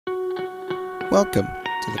Welcome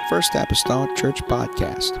to the First Apostolic Church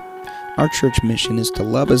Podcast. Our church mission is to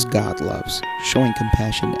love as God loves, showing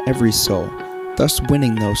compassion to every soul, thus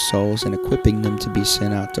winning those souls and equipping them to be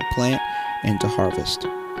sent out to plant and to harvest.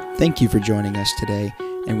 Thank you for joining us today,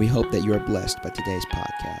 and we hope that you are blessed by today's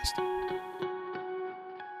podcast.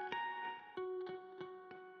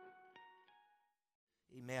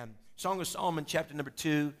 Amen. Song of Solomon, chapter number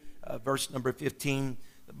 2, verse number 15.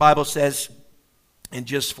 The Bible says, and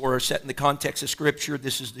just for setting the context of Scripture,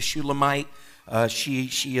 this is the Shulamite.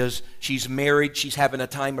 She's married. She's having a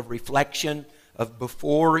time of reflection of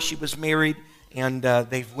before she was married. And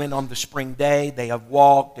they've went on the spring day. They have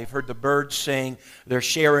walked. They've heard the birds sing. They're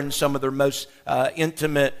sharing some of their most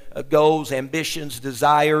intimate goals, ambitions,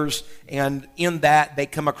 desires. And in that, they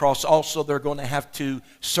come across also they're going to have to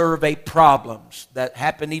survey problems that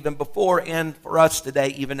happened even before and for us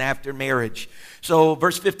today, even after marriage. So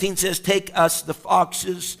verse 15 says, "Take us the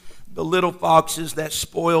foxes, the little foxes that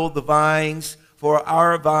spoil the vines, for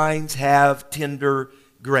our vines have tender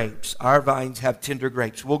grapes." Our vines have tender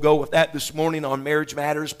grapes. We'll go with that this morning on Marriage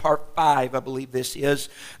Matters, part 5, I believe this is.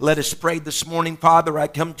 Let us pray this morning. Father, I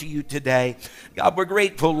come to you today. God, we're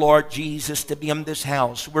grateful, Lord Jesus, to be in this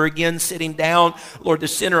house. We're again sitting down, Lord, to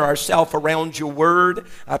center ourselves around your word.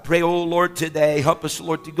 I pray, oh Lord, today, help us,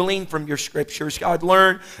 Lord, to glean from your scriptures. God,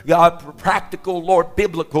 learn, God, practical, Lord,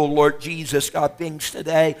 biblical, Lord Jesus, God, things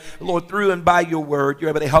today. Lord, through and by your word,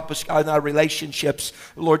 you're able to help us, God, in our relationships,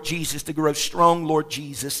 Lord Jesus, to grow strong, Lord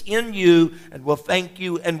Jesus, in you, and we'll thank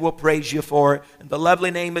you and we'll praise you for it. In the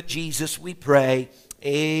lovely name of Jesus we pray.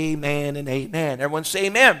 Amen and amen. Everyone say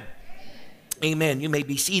amen. Amen. You may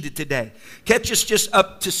be seated today. Catch us just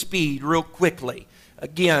up to speed real quickly.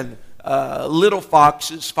 Again, little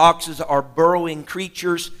foxes. Foxes are burrowing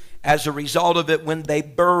creatures. As a result of it, when they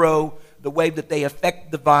burrow, the way that they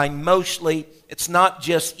affect the vine, mostly, it's not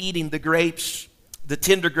just eating the grapes, the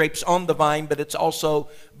tender grapes on the vine, but it's also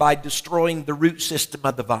by destroying the root system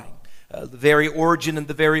of the vine, the very origin and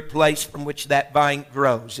the very place from which that vine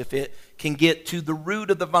grows. If it can get to the root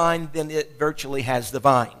of the vine, then it virtually has the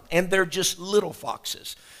vine. And they're just little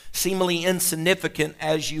foxes, seemingly insignificant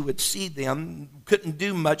as you would see them, couldn't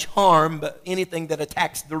do much harm, but anything that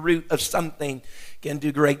attacks the root of something can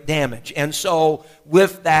do great damage. And so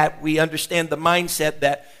with that, we understand the mindset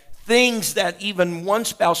that things that even one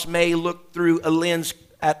spouse may look through a lens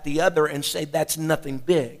at the other and say, that's nothing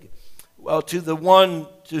big. Well, to the one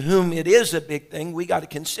to whom it is a big thing, we got to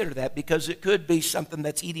consider that, because it could be something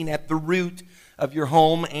that's eating at the root of your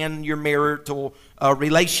home and your marital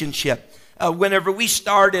relationship. Whenever we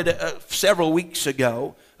started several weeks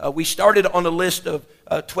ago, we started on a list of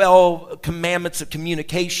 12 commandments of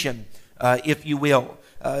communication, if you will.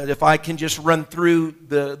 If I can just run through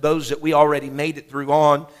those that we already made it through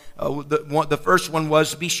on. The first one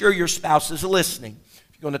was, be sure your spouse is listening.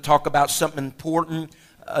 If you're going to talk about something important,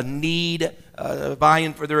 a need,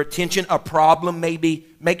 vying for their attention, a problem maybe,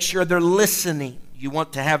 make sure they're listening. You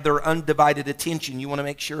want to have their undivided attention. You want to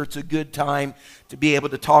make sure it's a good time to be able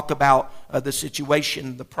to talk about the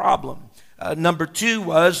situation, the problem. Number 2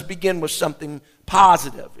 was, begin with something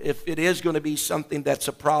positive. If it is going to be something that's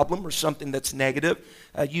a problem or something that's negative,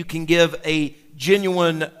 you can give a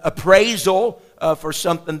genuine appraisal for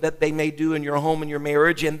something that they may do in your home and your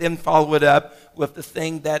marriage, and then follow it up with the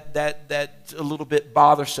thing that's a little bit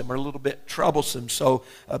bothersome or a little bit troublesome. So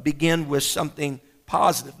begin with something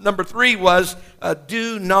positive. Number 3 was,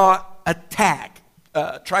 do not attack.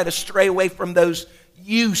 Try to stray away from those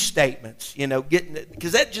you statements,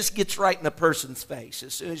 because that just gets right in a person's face.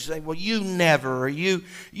 As soon as you say, well, you never, or you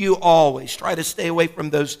always, try to stay away from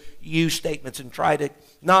those you statements and try to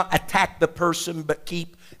not attack the person, but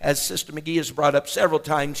keep, as Sister McGee has brought up several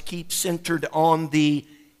times, keep centered on the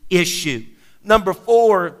issue. Number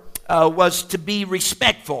 4 was to be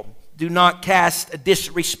respectful. Do not cast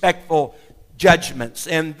disrespectful judgments.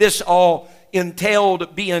 And this all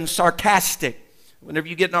entailed being sarcastic. Whenever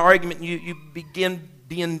you get in an argument, you begin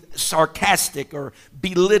being sarcastic or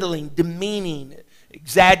belittling, demeaning,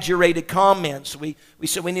 exaggerated comments. We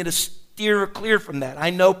said we need to steer clear from that. I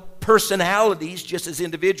know personalities, just as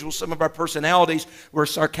individuals, some of our personalities were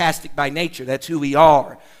sarcastic by nature. That's who we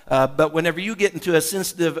are. But whenever you get into a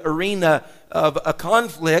sensitive arena of a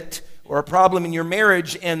conflict or a problem in your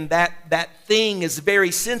marriage, and that thing is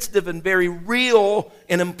very sensitive and very real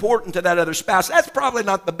and important to that other spouse, that's probably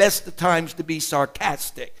not the best of times to be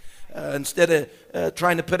sarcastic. Instead of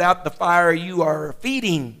trying to put out the fire, you are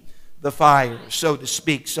feeding the fire, so to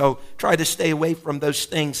speak. So try to stay away from those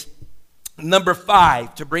things. Number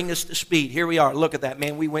 5, to bring us to speed. Here we are. Look at that,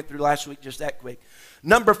 man. We went through last week just that quick.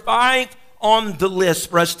 Number 5, on the list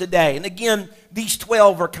for us today. And again, these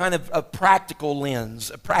 12 are kind of a practical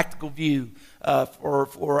lens, a practical view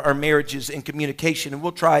for our marriages and communication. And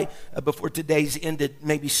we'll try, before today's ended,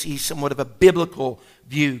 maybe see somewhat of a biblical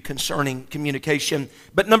view concerning communication.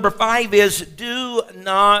 But number 5 is do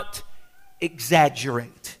not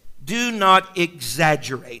exaggerate. Do not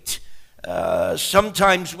exaggerate.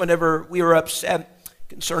 Sometimes whenever we are upset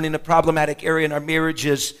concerning a problematic area in our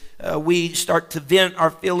marriages, we start to vent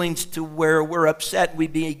our feelings to where we're upset. We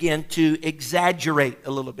begin to exaggerate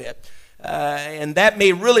a little bit. And that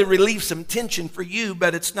may really relieve some tension for you,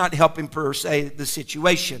 but it's not helping per se the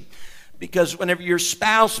situation. Because whenever your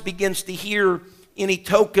spouse begins to hear any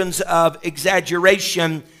tokens of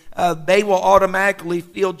exaggeration, they will automatically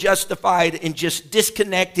feel justified in just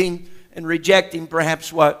disconnecting and rejecting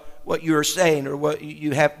perhaps what you are saying or what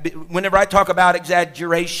you have. Whenever I talk about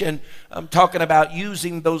exaggeration, I'm talking about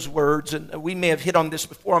using those words, and we may have hit on this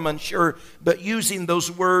before, I'm unsure, but using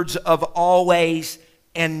those words of always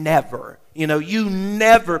and never. You know, you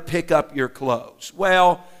never pick up your clothes.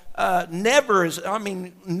 Well, never.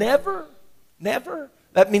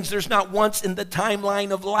 That means there's not once in the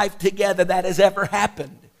timeline of life together that has ever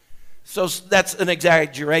happened. So that's an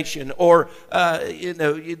exaggeration. Or,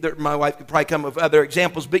 my wife could probably come up with other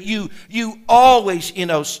examples, but you always,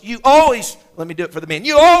 let me do it for the men,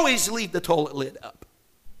 you always leave the toilet lid up.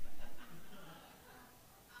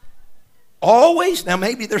 Always? Now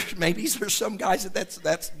maybe there's some guys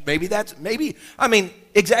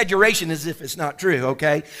exaggeration as if it's not true,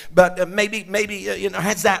 okay? But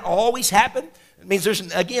has that always happened? It means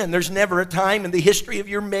there's never a time in the history of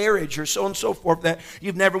your marriage or so on and so forth that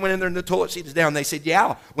you've never went in there and the toilet seat is down. They said,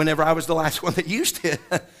 yeah, whenever I was the last one that used it.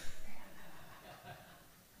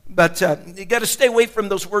 But you got to stay away from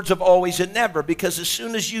those words of always and never, because as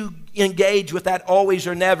soon as you engage with that always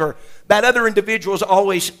or never, that other individual is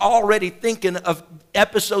always already thinking of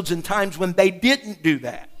episodes and times when they didn't do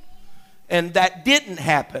that. And that didn't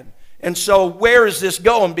happen. And so where is this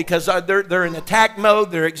going? Because they're in attack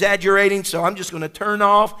mode, they're exaggerating, so I'm just going to turn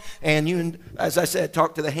off. And you, as I said,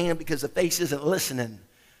 talk to the hand because the face isn't listening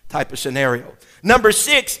type of scenario. Number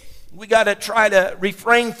 6, we got to try to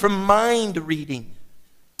refrain from mind reading.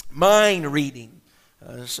 Mind reading.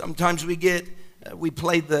 Sometimes we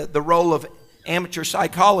play the role of amateur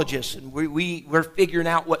psychologists, and we're figuring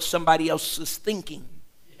out what somebody else is thinking.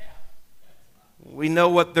 We know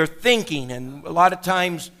what they're thinking, and a lot of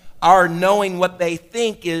times our knowing what they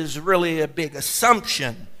think is really a big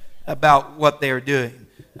assumption about what they're doing.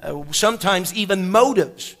 Sometimes even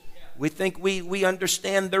motives. We think we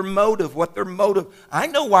understand their motive, what their motive. I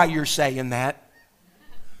know why you're saying that.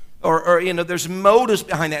 Or there's motives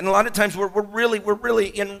behind that. And a lot of times we're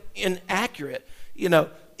really inaccurate. In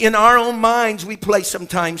our own minds, we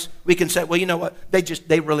can say, well, you know what?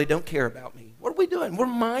 They really don't care about me. What are we doing? We're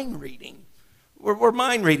mind reading. We're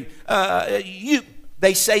mind reading.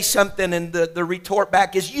 They say something and the retort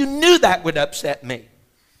back is, you knew that would upset me.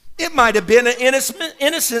 It might have been an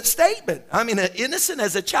innocent statement. Innocent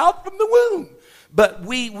as a child from the womb. But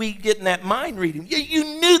we get in that mind reading.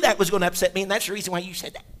 You knew that was going to upset me, and that's the reason why you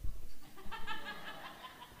said that.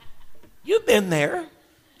 You've been there.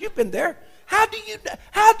 You've been there. How do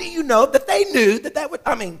you know that they knew that would,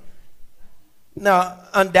 now,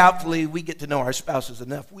 undoubtedly, we get to know our spouses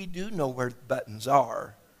enough. We do know where buttons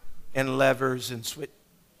are and levers and switch.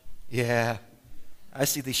 Yeah, I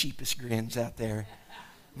see the sheepish grins out there.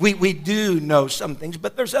 We do know some things,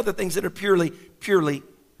 but there's other things that are purely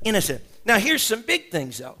innocent. Now, here's some big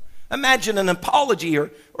things, though. Imagine an apology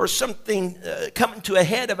or something coming to a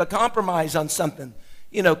head of a compromise on something,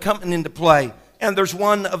 coming into play. And there's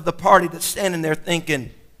one of the party that's standing there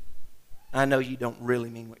thinking, I know you don't really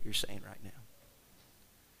mean what you're saying right now.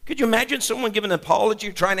 Could you imagine someone giving an apology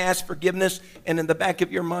or trying to ask forgiveness, and in the back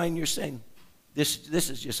of your mind you're saying, this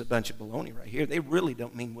is just a bunch of baloney right here. They really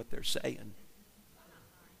don't mean what they're saying.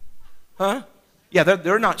 Huh? Yeah,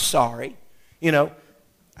 they're not sorry.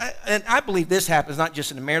 And I believe this happens not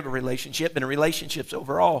just in a marital relationship, but in relationships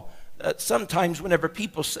overall. Sometimes whenever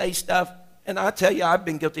people say stuff, and I tell you, I've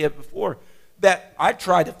been guilty of it before, that I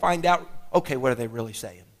try to find out, okay, what are they really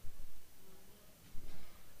saying?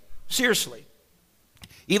 Seriously.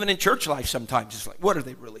 Even in church life sometimes, it's like, what are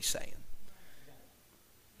they really saying?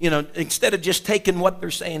 Instead of just taking what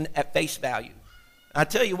they're saying at face value. I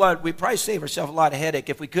tell you what, we'd probably save ourselves a lot of headache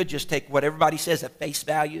if we could just take what everybody says at face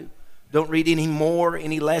value. Don't read any more,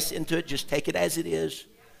 any less into it. Just take it as it is.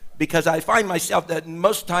 Because I find myself that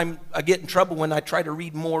most of the time I get in trouble when I try to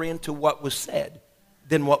read more into what was said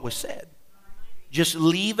than what was said. Just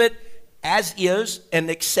leave it as is and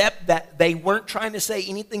accept that they weren't trying to say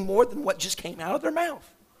anything more than what just came out of their mouth.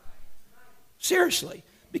 Seriously.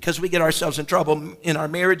 Because we get ourselves in trouble in our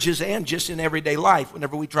marriages and just in everyday life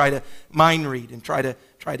whenever we try to mind read and try to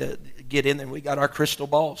get in there. We got our crystal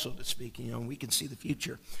ball, so to speak, and we can see the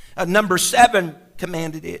future. Number 7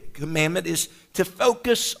 commandment is to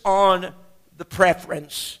focus on the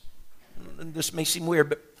preference. And this may seem weird,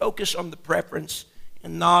 but focus on the preference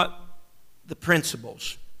and not the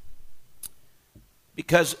principles.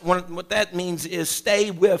 Because what that means is stay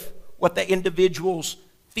with what the individual's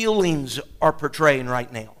feelings are portraying right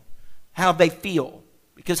now, how they feel.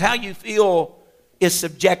 Because how you feel is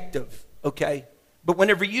subjective, okay? But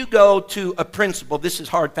whenever you go to a principle, this is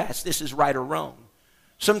hard, fast, this is right or wrong.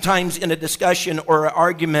 Sometimes in a discussion or an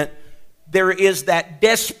argument, there is that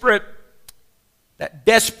desperate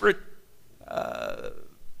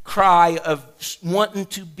cry of wanting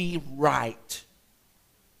to be right.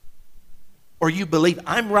 Or you believe,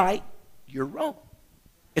 I'm right, you're wrong.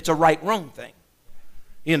 It's a right-wrong thing.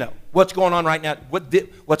 What's going on right now,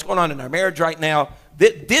 what's going on in our marriage right now,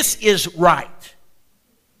 this is right.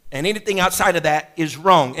 And anything outside of that is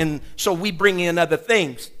wrong. And so we bring in other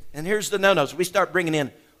things. And here's the no-nos. We start bringing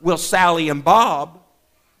in, well, Sally and Bob,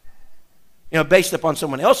 based upon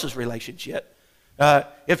someone else's relationship.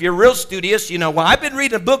 If you're real studious, well, I've been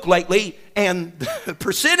reading a book lately, and the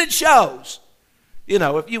percentage shows,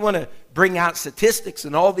 if you want to bring out statistics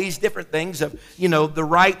and all these different things of, the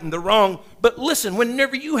right and the wrong. But listen,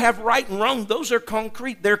 whenever you have right and wrong, those are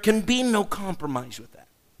concrete. There can be no compromise with that.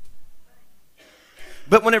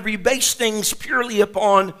 But whenever you base things purely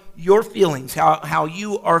upon your feelings, how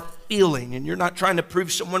you are feeling, and you're not trying to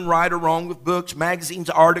prove someone right or wrong with books, magazines,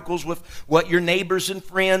 articles, with what your neighbors and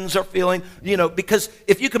friends are feeling, because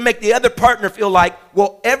if you can make the other partner feel like,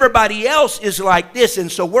 well, everybody else is like this,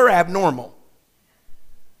 and so we're abnormal.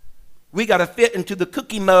 We got to fit into the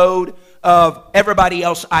cookie mode of everybody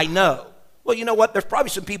else I know. Well, you know what? There's probably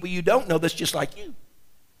some people you don't know that's just like you.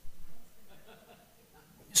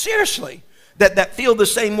 Seriously. That feel the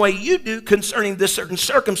same way you do concerning this certain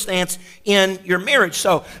circumstance in your marriage.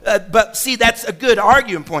 So, but see, that's a good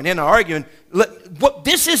arguing point. In arguing,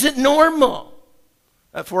 this isn't normal.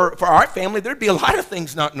 For our family, there'd be a lot of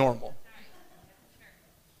things not normal.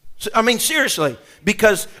 So, seriously,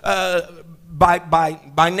 because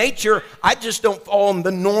by nature, I just don't fall in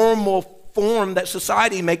the normal form that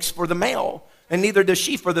society makes for the male, and neither does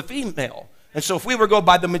she for the female. And so if we were to go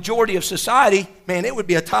by the majority of society, man, it would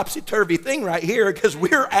be a topsy-turvy thing right here because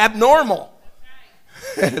we're abnormal.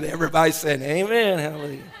 And everybody's saying, amen,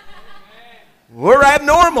 hallelujah. We're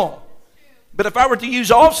abnormal. But if I were to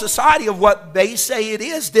use all society of what they say it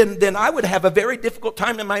is, then I would have a very difficult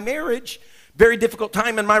time in my marriage, very difficult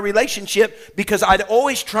time in my relationship, because I'd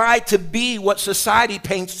always try to be what society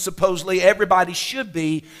paints supposedly everybody should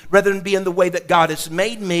be, rather than being the way that God has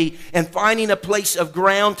made me and finding a place of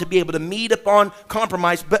ground to be able to meet upon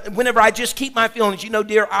compromise. But whenever I just keep my feelings,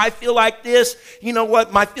 dear, I feel like this, you know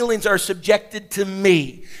what? My feelings are subjected to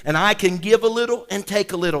me, and I can give a little and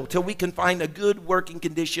take a little till we can find a good working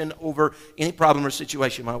condition over any problem or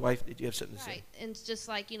situation. My wife, did you have something to say? Right, and it's just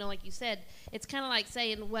like, like you said, it's kind of like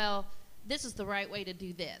saying, well, this is the right way to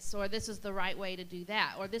do this, or this is the right way to do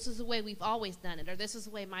that, or this is the way we've always done it, or this is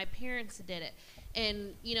the way my parents did it.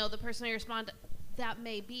 And, the person may respond, that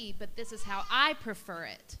may be, but this is how I prefer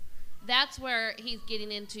it. That's where he's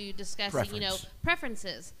getting into discussing,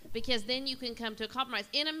 preferences, because then you can come to a compromise.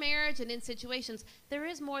 In a marriage and in situations, there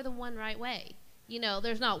is more than one right way.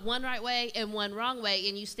 There's not one right way and one wrong way,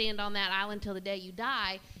 and you stand on that island till the day you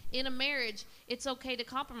die. In a marriage, it's okay to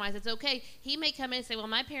compromise. It's okay. He may come in and say, well,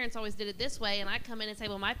 my parents always did it this way, and I come in and say,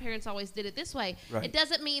 well, my parents always did it this way. Right. It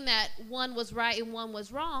doesn't mean that one was right and one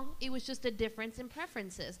was wrong. It was just a difference in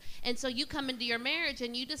preferences. And so you come into your marriage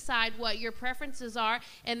and you decide what your preferences are,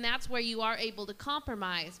 and that's where you are able to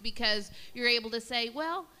compromise, because you're able to say,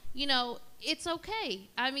 well, it's okay.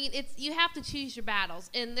 You have to choose your battles,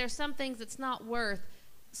 and there's some things it's not worth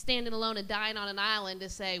standing alone and dying on an island to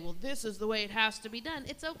say, well, this is the way it has to be done.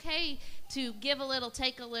 It's okay to give a little,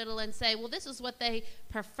 take a little, and say, well, this is what they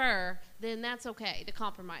prefer. Then that's okay to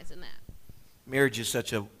compromise in that. Marriage is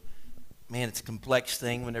such it's a complex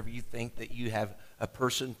thing whenever you think that you have a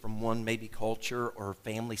person from one maybe culture or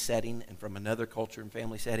family setting and from another culture and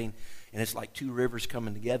family setting, and it's like two rivers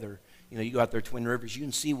coming together. You go out there, Twin Rivers, you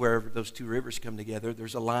can see wherever those two rivers come together.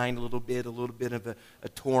 There's a line, a little bit of a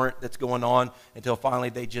torrent that's going on until finally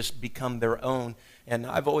they just become their own. And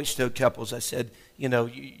I've always told couples, I said,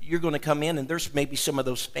 you're going to come in, and there's maybe some of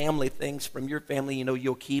those family things from your family,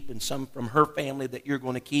 you'll keep, and some from her family that you're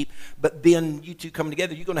going to keep. But then you two come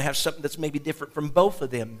together, you're going to have something that's maybe different from both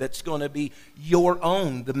of them, that's going to be your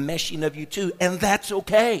own, the meshing of you two, and that's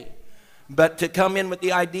okay. But to come in with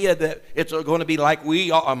the idea that it's going to be like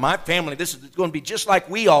my family, this is going to be just like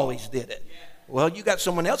we always did it. Well, you got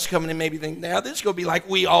someone else coming in maybe thinking, now this is going to be like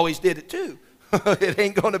we always did it too. It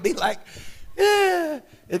ain't going to be like, it's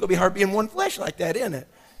going to be hard being one flesh like that, isn't it?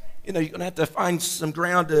 You're going to have to find some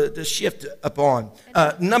ground to shift upon.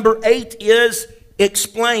 Number 8 is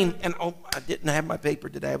explain. And I didn't have my paper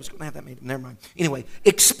today. I was going to have that made. Never mind. Anyway,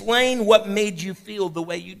 explain what made you feel the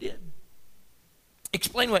way you did.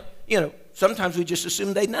 Explain what, sometimes we just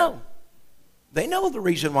assume they know. They know the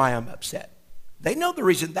reason why I'm upset. They know the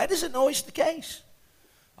reason. That isn't always the case.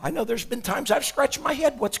 I know there's been times I've scratched my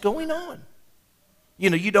head, what's going on?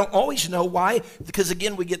 You don't always know why, because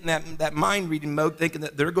again, we get in that mind reading mode thinking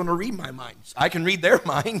that they're going to read my mind. I can read their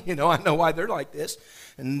mind, I know why they're like this.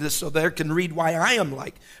 And so they can read why I am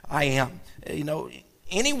like I am.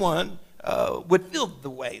 Anyone would feel the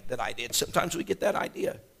way that I did. Sometimes we get that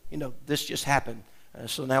idea, this just happened.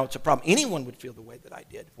 So now it's a problem. Anyone would feel the way that I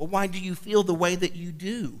did. Well, why do you feel the way that you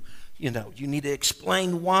do? You need to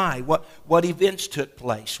explain why. What events took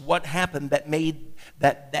place? What happened that made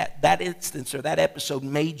that instance or that episode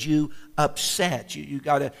made you upset? You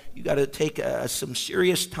gotta take some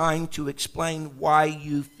serious time to explain why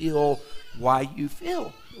you feel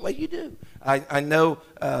the way you do. I know.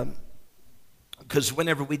 Because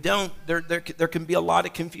whenever we don't, there can be a lot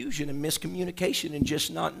of confusion and miscommunication and just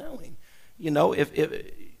not knowing. If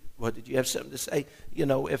what did you have something to say?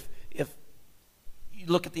 If you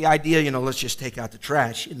look at the idea, let's just take out the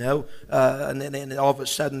trash, and then all of a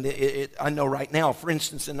sudden, I know right now, for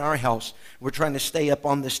instance, in our house, we're trying to stay up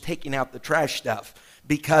on this taking out the trash stuff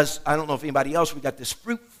because I don't know if anybody else, we got this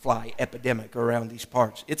fruit fly epidemic around these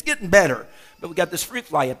parts. It's getting better, but we got this fruit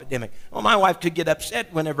fly epidemic. Well, my wife could get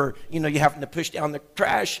upset whenever, you're having to push down the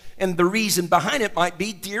trash, and the reason behind it might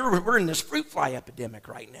be, dear, we're in this fruit fly epidemic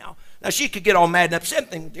right now. Now, she could get all mad and upset and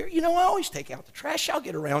think, dear, I always take out the trash. I'll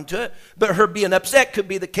get around to it. But her being upset could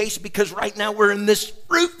be the case because right now we're in this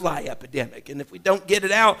fruit fly epidemic, and if we don't get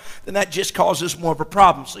it out, then that just causes more of a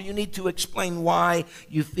problem. So you need to explain why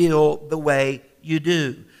you feel the way you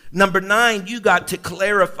do. Number 9, you got to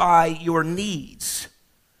clarify your needs.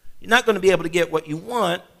 You're not going to be able to get what you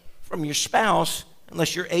want from your spouse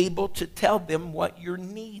unless you're able to tell them what your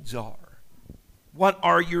needs are. What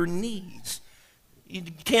are your needs? You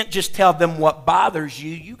can't just tell them what bothers you.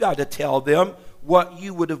 You got to tell them what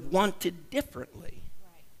you would have wanted differently.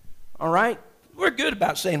 Right. All right? We're good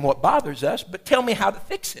about saying what bothers us, but tell me how to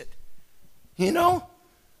fix it.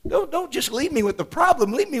 Don't just leave me with the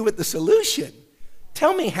problem. Leave me with the solution.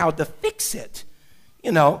 Tell me how to fix it.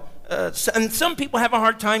 And some people have a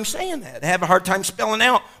hard time saying that. They have a hard time spelling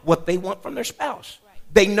out what they want from their spouse. Right.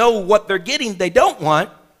 They know what they're getting they don't want,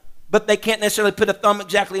 but they can't necessarily put a thumb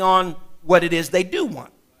exactly on what it is they do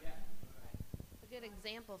want. A good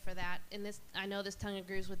example for that, and I know this tongue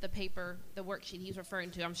agrees with the paper, the worksheet he's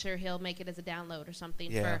referring to. I'm sure he'll make it as a download or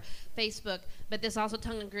something for Facebook. But this also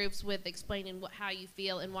tongue agrees with explaining how you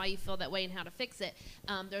feel and why you feel that way and how to fix it.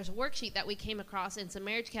 There's a worksheet that we came across in some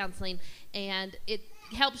marriage counseling, and it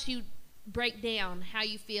helps you break down how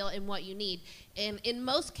you feel and what you need. And in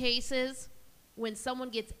most cases, when someone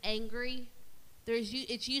gets angry,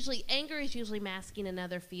 anger is usually masking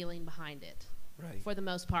another feeling behind it. Right. For the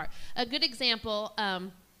most part. A good example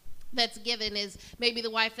that's given is maybe the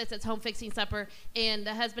wife that's at home fixing supper, and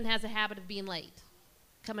the husband has a habit of being late,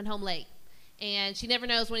 coming home late. And she never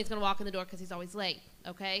knows when he's going to walk in the door because he's always late,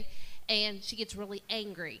 okay? And she gets really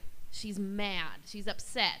angry. She's mad. She's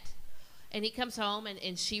upset. And he comes home,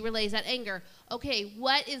 and she relays that anger. Okay,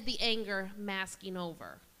 what is the anger masking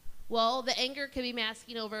over? Well, the anger could be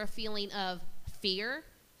masking over a feeling of fear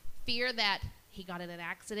that he got in an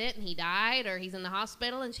accident and he died, or he's in the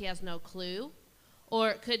hospital and she has no clue. Or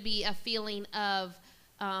it could be a feeling of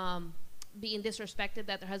being disrespected,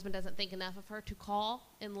 that their husband doesn't think enough of her to call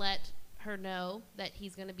and let her know that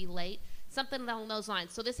he's going to be late. Something along those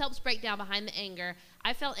lines. So this helps break down behind the anger.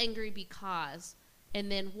 I felt angry because, and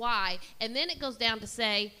then why. And then it goes down to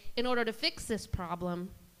say, in order to fix this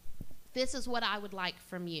problem, this is what I would like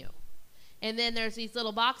from you. And then there's these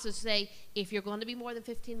little boxes that say, if you're going to be more than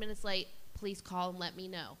 15 minutes late, please call and let me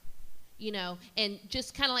know. And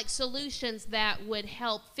just kind of like solutions that would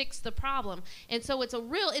help fix the problem. And so it's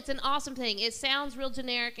an awesome thing. It sounds real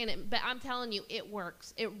generic, but I'm telling you, it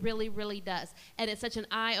works. It really, really does. And it's such an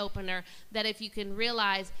eye-opener that if you can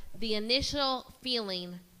realize the initial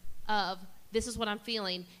feeling of, this is what I'm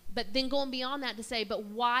feeling, but then going beyond that to say, but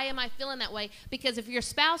why am I feeling that way? Because if your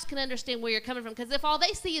spouse can understand where you're coming from, because if all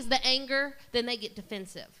they see is the anger, then they get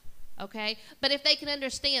defensive. Okay? But if they can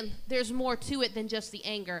understand there's more to it than just the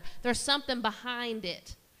anger, there's something behind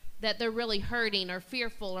it that they're really hurting or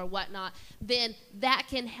fearful or whatnot, then that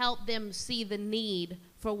can help them see the need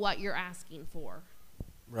for what you're asking for.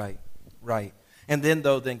 Right, right. And then,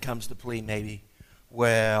 though, then comes the plea maybe,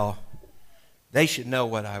 well, they should know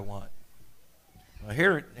what I want. Well,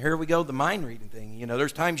 here we go, the mind reading thing. You know,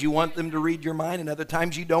 there's times you want them to read your mind and other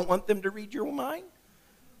times you don't want them to read your mind.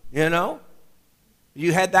 You know?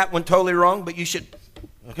 You had that one totally wrong, but you should,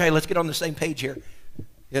 okay, let's get on the same page here.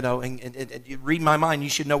 You know, and you read my mind, you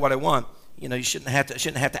should know what I want. You know, you shouldn't have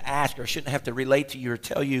to ask or shouldn't have to relate to you or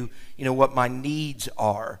tell you, you know, what my needs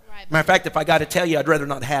are. Right. Matter of fact, if I got to tell you, I'd rather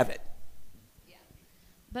not have it. Yeah.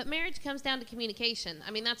 But marriage comes down to communication.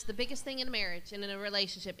 I mean, that's the biggest thing in a marriage and in a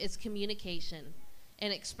relationship is communication.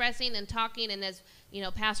 And expressing and talking, and as you know,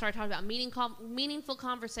 Pastor, I talked about meaningful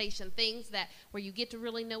conversation, things that where you get to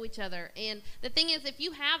really know each other. And the thing is, if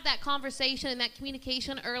you have that conversation and that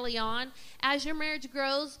communication early on, as your marriage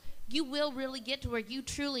grows, you will really get to where you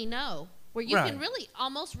truly know, where you can really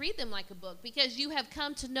almost read them like a book because you have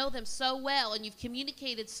come to know them so well and you've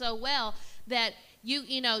communicated so well that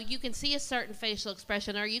you know you can see a certain facial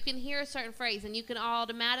expression or you can hear a certain phrase and you can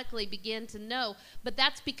automatically begin to know. But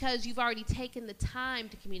that's because you've already taken the time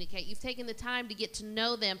to communicate. You've taken the time to get to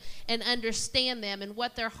know them and understand them and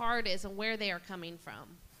what their heart is and where they are coming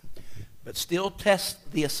from. But still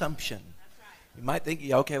test the assumption. You might think,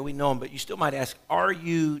 yeah, okay, we know them, but you still might ask, are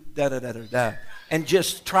you da-da-da-da-da? And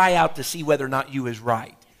just try out to see whether or not you is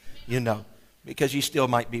right, you know, because you still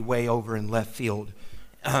might be way over in left field.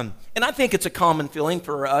 And I think it's a common feeling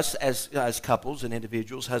for us as couples and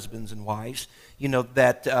individuals, husbands and wives, you know,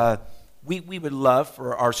 that we would love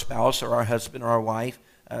for our spouse or our husband or our wife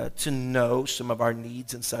to know some of our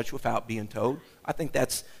needs and such without being told. I think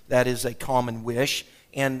that is a common wish.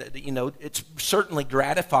 And, you know, it's certainly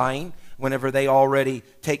gratifying whenever they already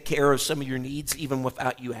take care of some of your needs even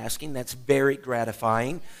without you asking. That's very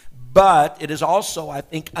gratifying. But it is also, I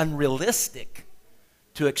think, unrealistic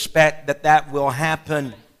to expect that that will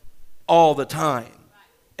happen all the time,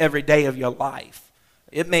 every day of your life.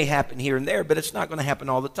 It may happen here and there, but it's not going to happen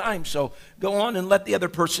all the time. So go on and let the other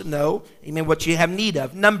person know, amen, what you have need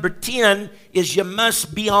of. Number 10 is you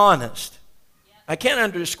must be honest. I can't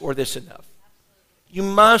underscore this enough. You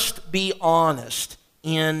must be honest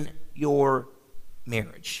in your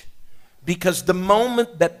marriage. Because the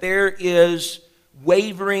moment that there is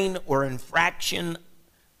wavering or infraction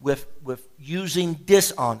with using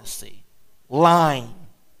dishonesty, lying,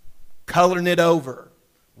 coloring it over,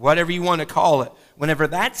 whatever you want to call it, whenever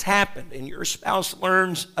that's happened and your spouse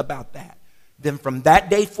learns about that, then from that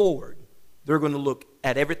day forward, they're going to look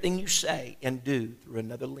at everything you say and do through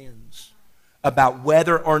another lens about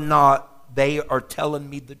whether or not they are telling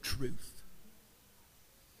me the truth.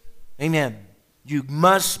 Amen. You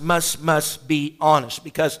must be honest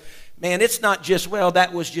because, man, it's not just, well,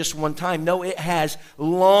 that was just one time. No, it has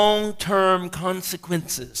long-term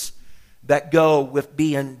consequences that go with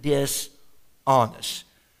being dishonest.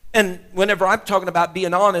 And whenever I'm talking about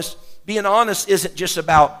being honest isn't just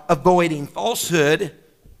about avoiding falsehood.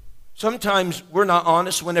 Sometimes we're not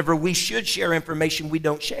honest whenever we should share information we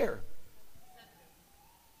don't share.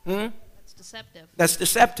 Deceptive. That's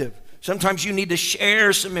deceptive. Sometimes you need to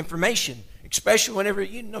share some information, especially whenever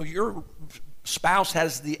you know your spouse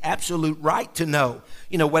has the absolute right to know,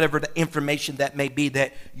 you know, whatever the information that may be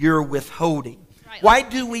that you're withholding. Right. Why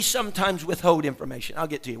do we sometimes withhold information? I'll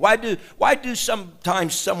get to you. Why do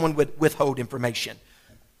sometimes someone would withhold information?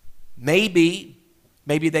 Maybe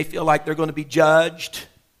they feel like they're going to be judged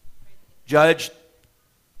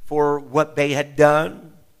for what they had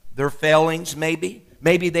done, their failings maybe.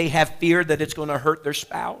 Maybe they have fear that it's going to hurt their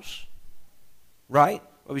spouse. Right?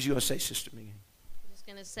 What was you going to say, Sister Megan? I was just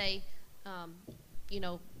going to say, you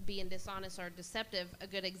know, being dishonest or deceptive, a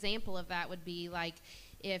good example of that would be like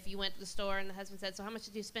if you went to the store and the husband said, so how much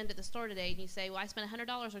did you spend at the store today? And you say, well, I spent $100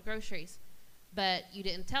 on groceries. But you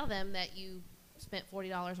didn't tell them that you spent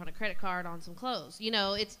 $40 on a credit card on some clothes. You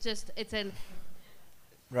know, it's an...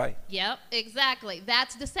 Right. Yep, exactly.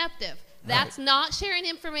 That's deceptive. That's not sharing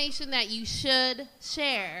information that you should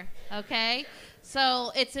share, okay?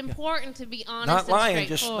 So it's important to be honest not and lying,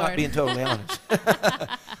 just not being totally honest.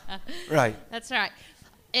 Right. That's right.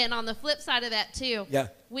 And on the flip side of that, too,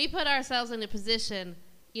 we put ourselves in a position,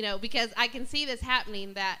 you know, because I can see this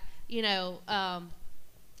happening that, you know,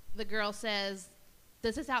 the girl says,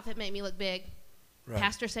 does this outfit make me look big? Right.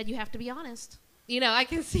 Pastor said you have to be honest. You know, I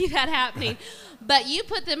can see that happening. But you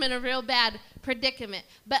put them in a real bad predicament.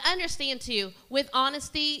 But understand, too, with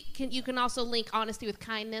honesty, you can also link honesty with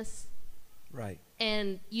kindness. Right.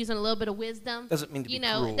 And using a little bit of wisdom. Doesn't mean to be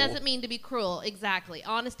cruel. It doesn't mean to be cruel, exactly.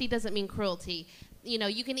 Honesty doesn't mean cruelty. you know,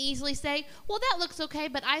 you can easily say, well, that looks okay,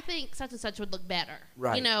 but I think such and such would look better.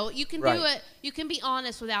 Right. You know, you can Right. do it. You can be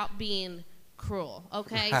honest without being cruel.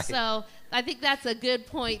 Okay. Right. So I think that's a good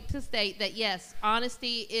point to state that, yes,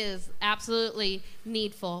 honesty is absolutely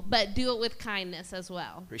needful, but do it with kindness as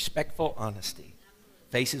well. Respectful honesty.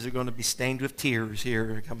 Faces are going to be stained with tears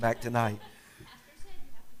here to come back tonight.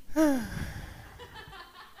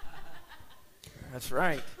 That's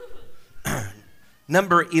right.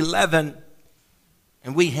 Number 11,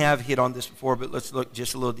 and we have hit on this before, but let's look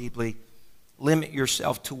just a little deeply. Limit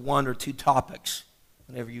yourself to one or two topics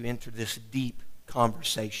whenever you enter this deep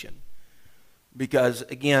conversation. Because,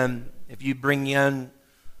 again, if you bring in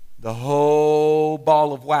the whole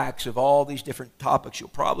ball of wax of all these different topics, you'll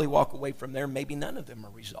probably walk away from there. Maybe none of them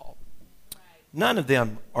are resolved. None of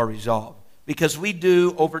them are resolved. Because we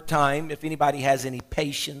do, over time, if anybody has any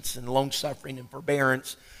patience and long-suffering and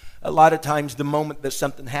forbearance, a lot of times the moment that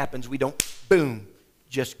something happens, we don't, boom,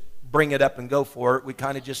 just bring it up and go for it. We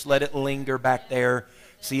kind of just let it linger back there,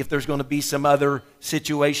 see if there's going to be some other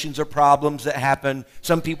situations or problems that happen.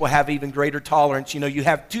 Some people have even greater tolerance. You know, you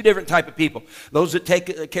have two different type of people. Those that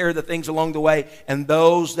take care of the things along the way, and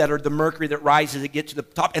those that are the mercury that rises, it gets to the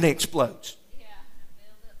top, and it explodes.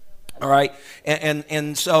 All right,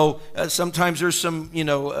 and so sometimes there's some, you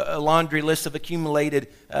know, a laundry list of accumulated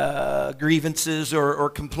grievances or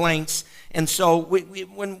complaints, and so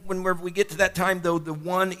when we get to that time, though, the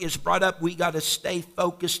one is brought up, we got to stay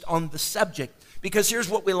focused on the subject, because here's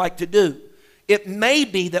what we like to do. It may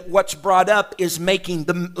be that what's brought up is making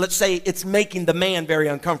let's say it's making the man very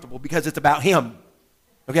uncomfortable because it's about him,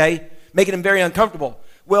 okay, making him very uncomfortable.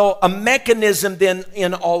 Well, a mechanism then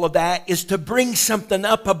in all of that is to bring something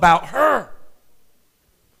up about her.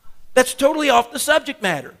 That's totally off the subject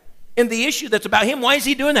matter. And the issue that's about him, why is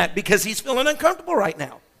he doing that? Because he's feeling uncomfortable right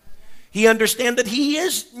now. He understands that he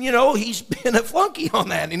is, you know, he's been a flunky on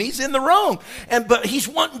that and he's in the wrong. But he's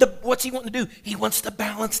what's he wanting to do? He wants to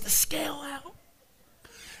balance the scale out.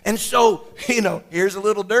 And so, you know, here's a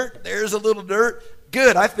little dirt, there's a little dirt.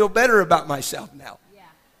 Good, I feel better about myself now.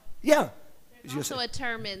 Yeah. There's also a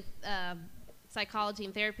term in psychology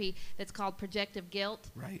and therapy that's called projective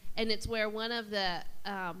guilt. Right. And it's where one of the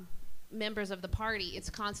members of the party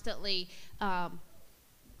is constantly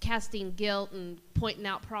casting guilt and pointing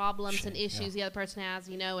out problems and issues the other person has,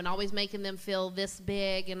 you know, and always making them feel this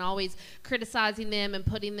big and always criticizing them and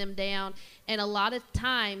putting them down. And a lot of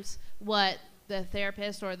times what the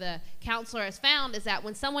therapist or the counselor has found is that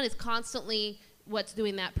when someone is constantly what's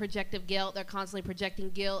doing that projective guilt, they're constantly projecting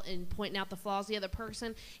guilt and pointing out the flaws of the other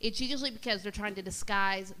person, it's usually because they're trying to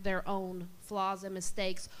disguise their own flaws and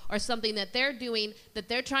mistakes or something that they're doing that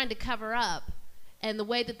they're trying to cover up. And the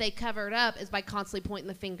way that they cover it up is by constantly pointing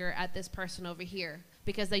the finger at this person over here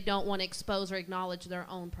because they don't want to expose or acknowledge their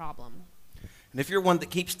own problem. And if you're one that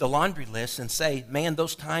keeps the laundry list and say, man,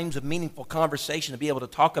 those times of meaningful conversation to be able to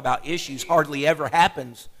talk about issues hardly ever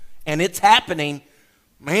happens, and it's happening,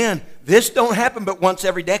 man, this don't happen but once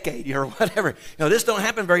every decade or whatever. You know, this don't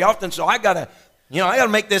happen very often, so I gotta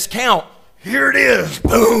make this count. Here it is,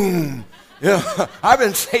 boom. You know, I've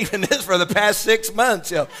been saving this for the past 6 months.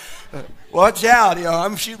 You know, watch out. You know,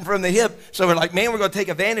 I'm shooting from the hip. So we're like, man, we're going to take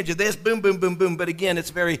advantage of this. Boom, boom, boom, boom. But again, it's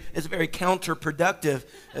very counterproductive.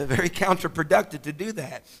 Very counterproductive to do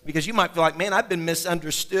that because you might feel like, man, I've been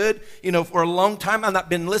misunderstood. You know, for a long time. I've not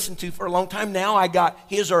been listened to for a long time. Now I got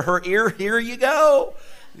his or her ear. Here you go.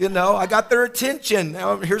 You know, I got their attention.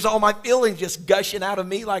 Now here's all my feelings just gushing out of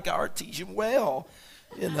me like an artesian well.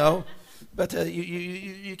 You know. But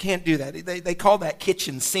you can't do that. They call that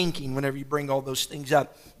kitchen sinking whenever you bring all those things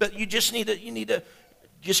up. But you need to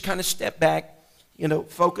just kind of step back, you know,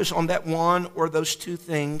 focus on that one or those two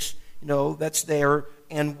things, you know, that's there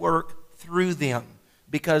and work through them.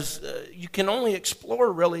 Because you can only explore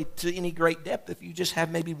really to any great depth if you just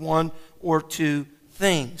have maybe one or two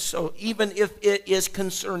things. So even if it is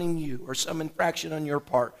concerning you or some infraction on your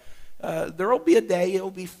part, there will be a day it will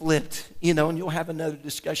be flipped, you know, and you'll have another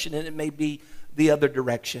discussion, and it may be the other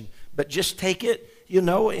direction. But just take it, you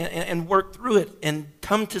know, and work through it and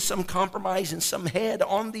come to some compromise and some head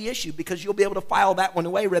on the issue because you'll be able to file that one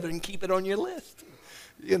away rather than keep it on your list,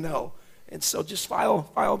 you know. And so just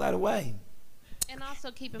file that away. And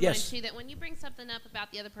also keep in mind, too, that when you bring something up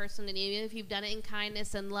about the other person, and even if you've done it in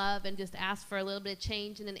kindness and love and just ask for a little bit of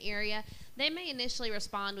change in an area, they may initially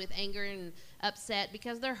respond with anger and upset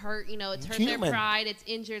because they're hurt. You know, it's hurt their pride. It's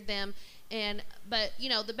injured them. But, you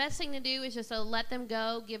know, the best thing to do is just to let them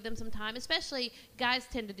go, give them some time. Especially guys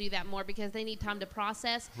tend to do that more because they need time to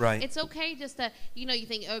process. Right. It's okay just to, you know, you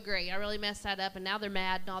think, oh, great, I really messed that up, and now they're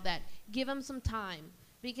mad and all that. Give them some time.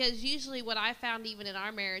 Because usually what I found even in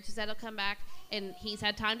our marriage is that he'll come back and he's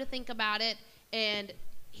had time to think about it, and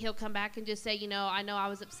he'll come back and just say, I know I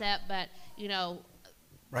was upset, but,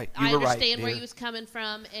 Right. I understand where he was coming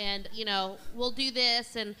from, and, we'll do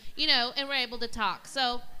this, and, and we're able to talk.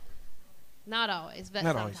 So, not always, but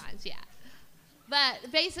sometimes, yeah.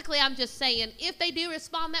 But basically, I'm just saying, if they do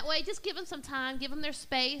respond that way, just give them some time, give them their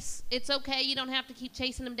space. It's okay. You don't have to keep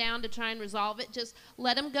chasing them down to try and resolve it. Just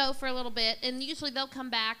let them go for a little bit, and usually they'll come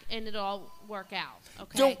back, and it'll all work out,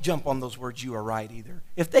 okay? Don't jump on those words, you are right, either.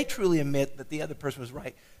 If they truly admit that the other person was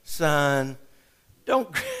right, son,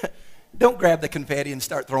 don't grab the confetti and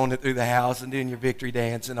start throwing it through the house and doing your victory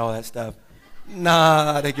dance and all that stuff.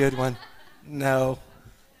 Not a good one. No.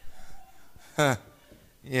 Huh.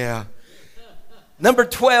 Yeah. Number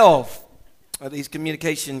 12 of these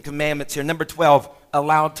communication commandments here. Number 12,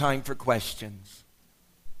 allow time for questions.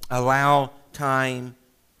 Allow time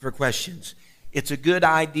for questions. It's a good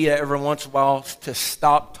idea every once in a while to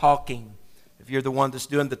stop talking. If you're the one that's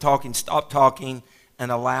doing the talking, stop talking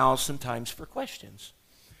and allow some times for questions.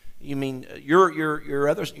 You mean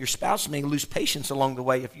your spouse may lose patience along the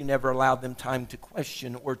way if you never allow them time to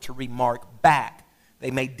question or to remark back.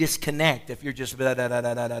 They may disconnect if you're just blah, blah, blah,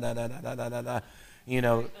 blah, blah, blah, blah, blah, blah, blah.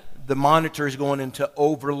 The monitor is going into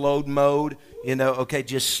overload mode. Okay,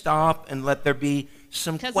 just stop and let there be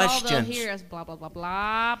some questions. Because all they'll hear is blah, blah, blah,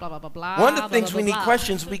 blah, blah, blah, blah, blah. One of the things we need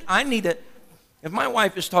questions, I need it. If my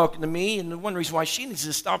wife is talking to me, and the one reason why she needs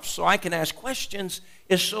to stop so I can ask questions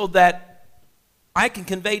is so that I can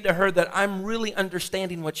convey to her that I'm really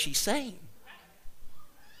understanding what she's saying.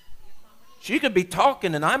 She could be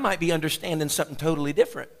talking and I might be understanding something totally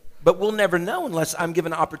different. But we'll never know unless I'm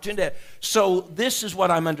given an opportunity. So this is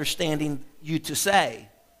what I'm understanding you to say.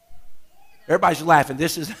 Everybody's laughing.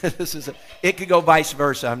 It could go vice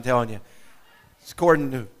versa, I'm telling you. It's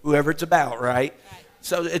according to whoever it's about, right?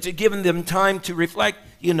 So it's giving them time to reflect,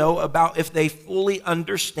 about if they fully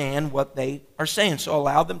understand what they are saying. So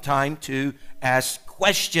allow them time to ask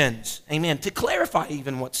questions. Amen. To clarify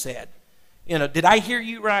even what's said. Did I hear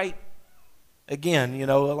you right? Again,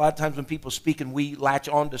 a lot of times when people speak and we latch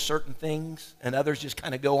on to certain things and others just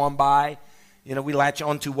kind of go on by, we latch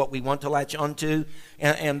on to what we want to latch on to.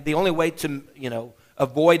 And the only way to,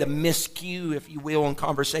 avoid a miscue, if you will, in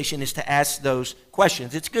conversation is to ask those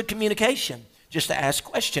questions. It's good communication just to ask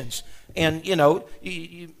questions. And,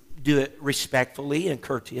 you do it respectfully and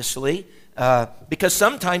courteously because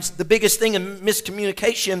sometimes the biggest thing in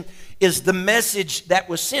miscommunication is the message that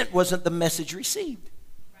was sent wasn't the message received.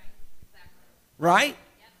 Right?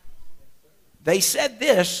 Yep. They said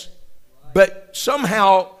this, but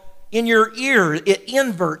somehow in your ear it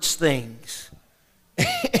inverts things.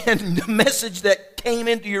 And the message that came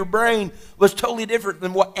into your brain was totally different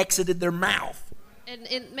than what exited their mouth.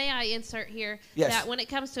 And may I insert here that when it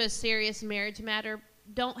comes to a serious marriage matter,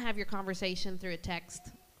 don't have your conversation through a text.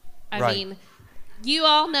 I mean, you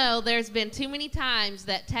all know there's been too many times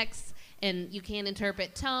that texts, and you can't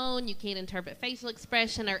interpret tone, you can't interpret facial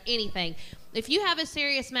expression or anything. If you have a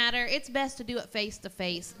serious matter, it's best to do it face to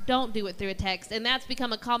face. Don't do it through a text. And that's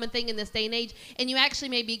become a common thing in this day and age. And you actually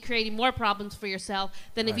may be creating more problems for yourself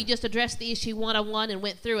than if you just addressed the issue one-on-one and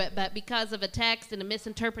went through it. But because of a text and a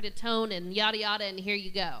misinterpreted tone and yada yada, and here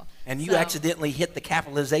you go. And you accidentally hit the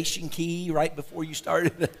capitalization key right before you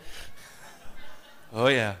started. Oh,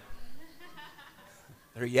 yeah.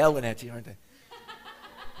 They're yelling at you, aren't they?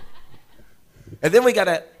 And then we got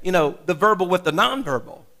to, the verbal with the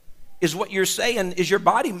nonverbal. Is what you're saying, is your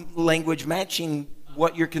body language matching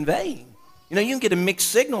what you're conveying? You can get a mixed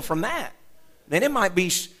signal from that. Man, it might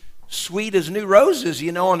be sweet as new roses,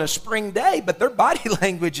 on a spring day, but their body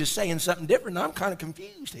language is saying something different. I'm kind of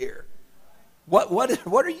confused here. What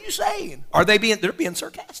are you saying? They're being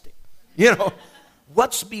sarcastic.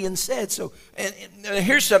 What's being said? So, and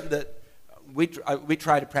here's something that we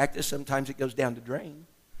try to practice. Sometimes it goes down the drain.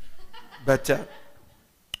 But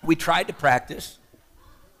we tried to practice.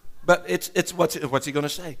 But it's what's he going to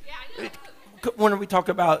say? Yeah, when we talk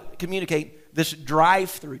about communicate, this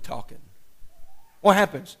drive-through talking, what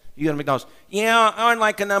happens? You go to McDonald's. Yeah, I would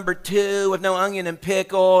like a number 2 with no onion and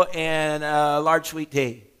pickle and a large sweet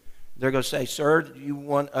tea. They're going to say, sir, do you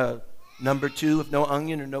want a number 2 with no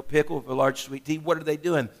onion or no pickle with a large sweet tea? What are they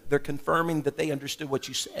doing? They're confirming that they understood what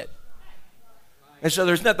you said. And so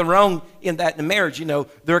there's nothing wrong in that in a marriage.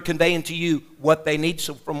 They're conveying to you what they need.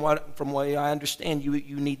 So from what I understand,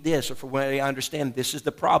 you need this. Or from what I understand, this is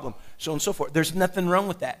the problem. So on and so forth. There's nothing wrong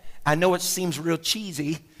with that. I know it seems real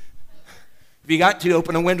cheesy. If you got to,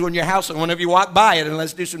 open a window in your house and whenever you walk by it, and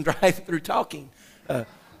let's do some drive-through talking. All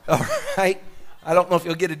right? I don't know if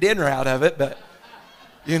you'll get a dinner out of it, but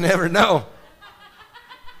you never know.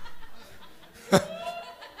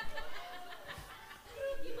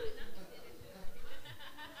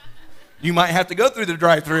 You might have to go through the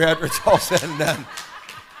drive-thru after it's all said and done.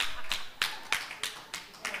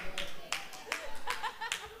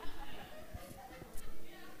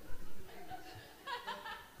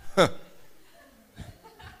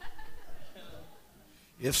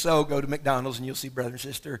 If so, go to McDonald's and you'll see Brother and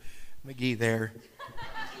Sister McGee there.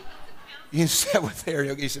 You can sit with there.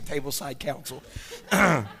 He'll give you some tableside counsel.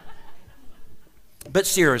 But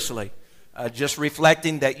seriously, just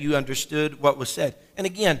reflecting that you understood what was said. And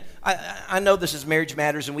again, I know this is Marriage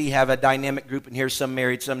Matters, and we have a dynamic group in here, some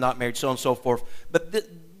married, some not married, so on and so forth. But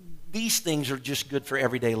these things are just good for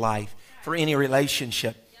everyday life, for any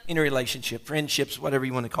relationship, friendships, whatever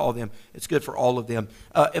you want to call them. It's good for all of them.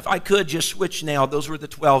 If I could just switch now, those were the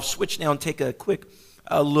 12. Switch now and take a quick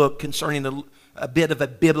look concerning a bit of a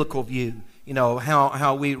biblical view. You know,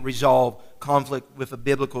 how we resolve conflict with a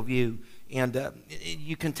biblical view. And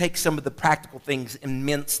you can take some of the practical things and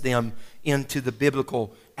mince them into the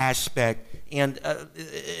biblical aspect. And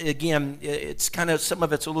again, it's kind of, some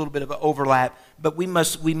of it's a little bit of an overlap, but we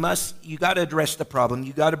must, you got to address the problem.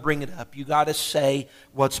 You got to bring it up. You got to say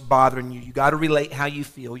what's bothering you. You got to relate how you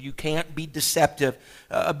feel. You can't be deceptive.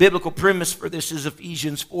 A biblical premise for this is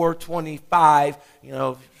Ephesians 4:25. You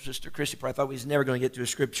know, Sister Christy probably thought we was never going to get to a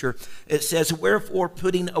scripture. It says, "Wherefore,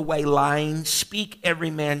 putting away lying, speak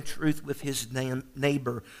every man truth with his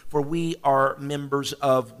neighbor, for we are members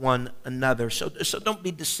of one another." So don't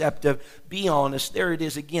be deceptive. Be honest. There it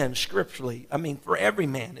is again, scripturally. I mean, for every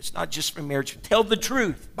man. It's not just for marriage. Tell the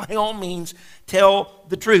truth. By all means, tell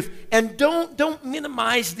the truth. And don't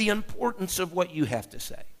minimize the importance of what you have to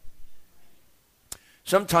say.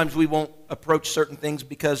 Sometimes we won't approach certain things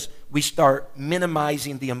because we start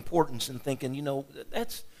minimizing the importance and thinking, you know,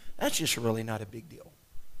 that's just really not a big deal.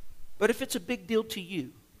 But if it's a big deal to you,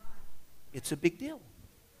 it's a big deal.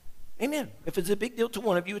 Amen. If it's a big deal to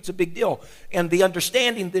one of you, it's a big deal. And the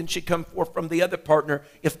understanding then should come forth from the other partner.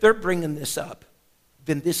 If they're bringing this up,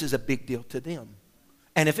 then this is a big deal to them.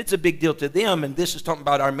 And if it's a big deal to them, and this is talking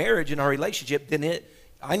about our marriage and our relationship, then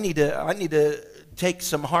I need to take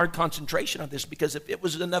some hard concentration on this, because if it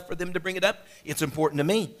was enough for them to bring it up, it's important to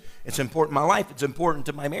me. It's important to my life. It's important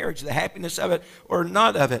to my marriage, the happiness of it or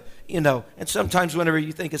not of it, you know. And sometimes whenever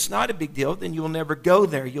you think it's not a big deal, then you'll never go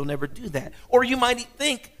there. You'll never do that. Or you might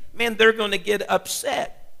think, man, they're going to get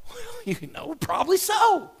upset. Well, you know, probably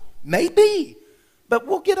so. Maybe. But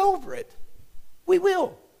we'll get over it. We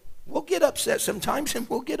will. We'll get upset sometimes, and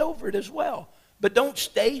we'll get over it as well. But don't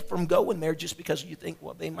stay from going there just because you think,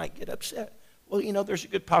 well, they might get upset. Well, you know, there's a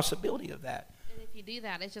good possibility of that. And if you do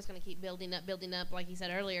that, it's just going to keep building up, like you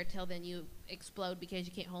said earlier, till then you explode because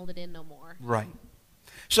you can't hold it in no more. Right.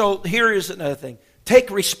 So here is another thing. Take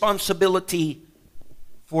responsibility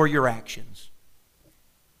for your actions.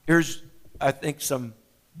 Here's, I think, some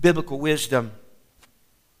biblical wisdom.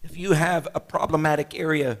 If you have a problematic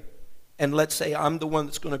area, and let's say I'm the one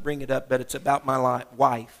that's going to bring it up, but it's about my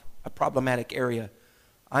wife, a problematic area,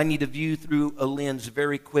 I need to view through a lens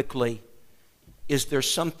very quickly. Is there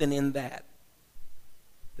something in that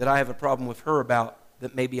I have a problem with her about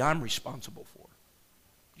that maybe I'm responsible for?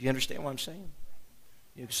 Do you understand what I'm saying?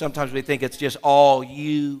 You know, sometimes we think it's just all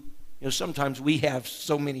you. You know, sometimes we have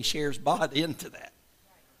so many shares bought into that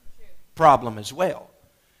problem as well.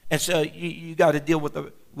 And so you got to deal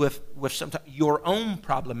with sometimes your own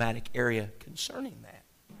problematic area concerning that.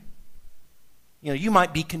 You know, you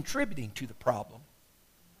might be contributing to the problem.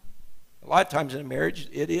 A lot of times in a marriage,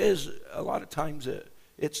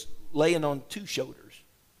 it's laying on two shoulders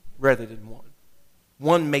rather than one.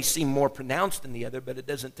 One may seem more pronounced than the other, but it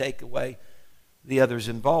doesn't take away the other's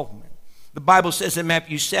involvement. The Bible says in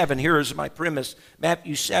Matthew 7, here is my premise,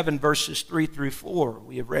 Matthew 7 verses 3 through 4.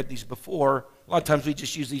 We have read these before. A lot of times we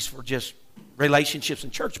just use these for just relationships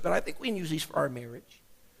in church, but I think we can use these for our marriage.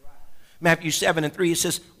 Matthew 7 and 3, it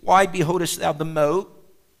says, "Why beholdest thou the mote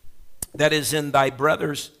that is in thy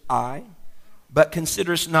brother's eye, but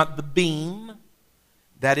considerest not the beam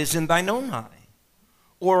that is in thine own eye?"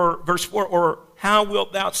 Or verse 4, "Or how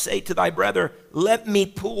wilt thou say to thy brother, let me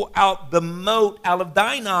pull out the mote out of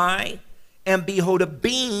thine eye, and behold, a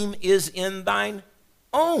beam is in thine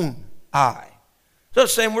own eye?" So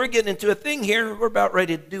it's saying we're getting into a thing here. We're about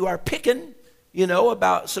ready to do our picking, you know,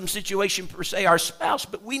 about some situation per se, our spouse.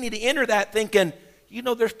 But we need to enter that thinking, you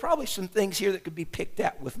know, there's probably some things here that could be picked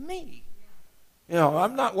at with me. You know,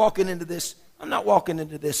 I'm not walking into this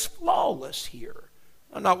flawless here.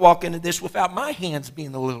 I'm not walking into this without my hands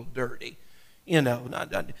being a little dirty. You know,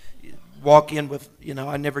 not walk in with, you know,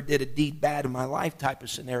 I never did a deed bad in my life type of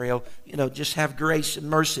scenario. You know, just have grace and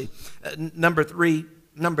mercy. Number three,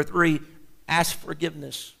 ask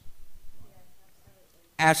forgiveness.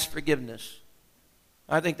 Ask forgiveness.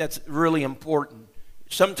 I think that's really important.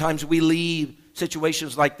 Sometimes we leave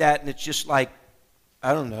situations like that, and it's just like,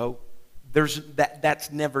 I don't know,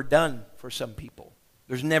 that's never done for some people.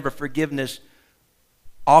 There's never forgiveness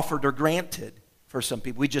offered or granted for some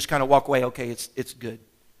people. We just kind of walk away, okay, it's good.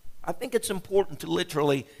 I think it's important to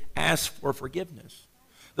literally ask for forgiveness.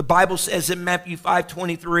 The Bible says in Matthew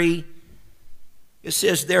 5:23, it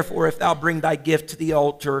says, therefore, if thou bring thy gift to the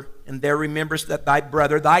altar, and there rememberest that thy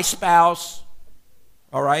brother, thy spouse,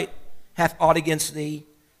 all right, hath aught against thee,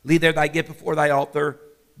 leave there thy gift before thy altar,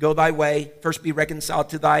 go thy way, first be reconciled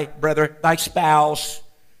to thy brother, thy spouse,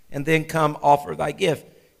 and then come offer thy gift.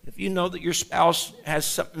 If you know that your spouse has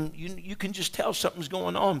something, you can just tell something's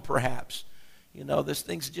going on perhaps. You know, this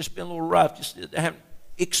thing's just been a little rough. Just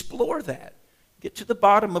explore that. Get to the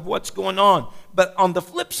bottom of what's going on. But on the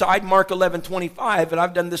flip side, Mark 11:25, and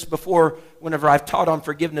I've done this before whenever I've taught on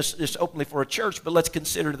forgiveness just openly for a church, but let's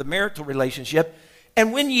consider the marital relationship.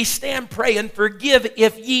 And when ye stand praying, forgive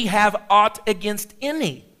if ye have aught against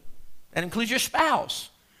any. That includes your spouse.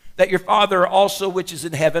 That your Father also which is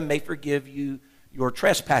in heaven may forgive you your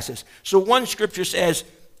trespasses. So one scripture says,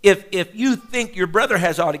 if you think your brother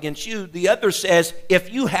has aught against you, the other says,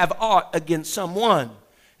 if you have aught against someone.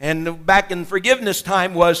 And back in forgiveness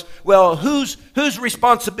time was, well, whose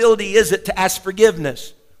responsibility is it to ask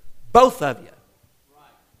forgiveness? Both of you.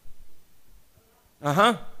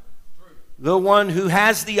 The one who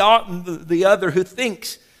has the ought and the other who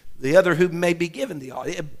thinks, the other who may be given the ought.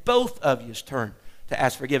 Both of you's turn to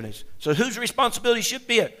ask forgiveness. So whose responsibility should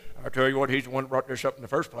be it? I tell you what, he's the one who brought this up in the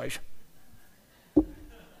first place.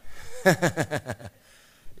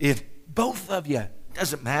 Both of you.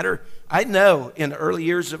 Doesn't matter. I know in the early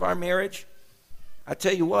years of our marriage, I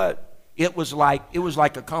tell you what, it was like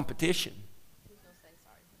a competition.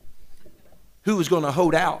 Who was going to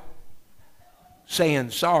hold out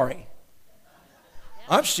saying sorry?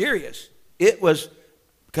 I'm serious. It was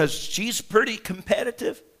because she's pretty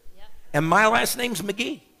competitive, and my last name's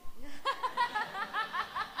McGee.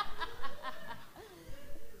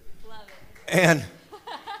 And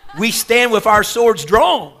we stand with our swords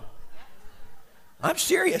drawn. I'm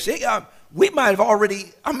serious. We may have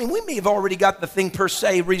already got the thing per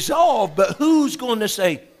se resolved, but who's going to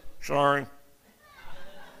say, sorry?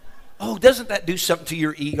 Oh, doesn't that do something to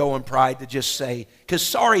your ego and pride to just say, because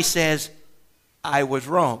sorry says, I was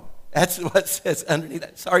wrong. That's what it says underneath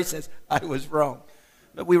that. Sorry says, I was wrong.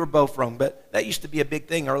 But we were both wrong. But that used to be a big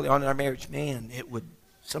thing early on in our marriage. Man, it would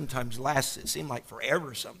sometimes last, it seemed like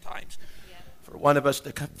forever sometimes. For one of us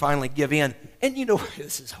to finally give in. And you know,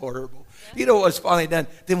 this is horrible. You know what was finally done?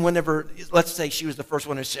 Then whenever, let's say she was the first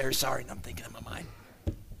one to say sorry, and I'm thinking in my mind,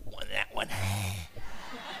 won that one.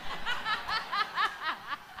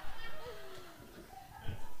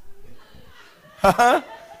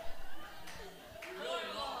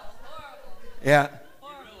 Yeah.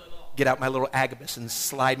 Get out my little Agabus and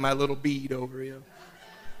slide my little bead over you.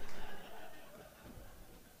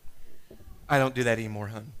 I don't do that anymore,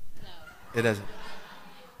 hon. It doesn't.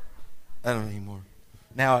 I don't anymore.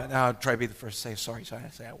 Now I'll try to be the first to say sorry, so I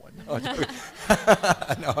say I wasn't.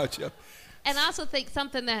 No, I'm joking. And I also think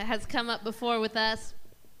something that has come up before with us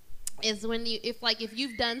is when if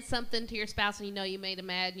you've done something to your spouse and you know you made them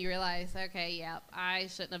mad and you realize, okay, yeah, I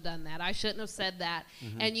shouldn't have done that. I shouldn't have said that.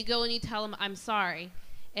 Mm-hmm. And you go and you tell them, I'm sorry.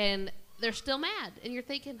 And they're still mad. And you're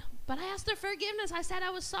thinking, but I asked their forgiveness. I said I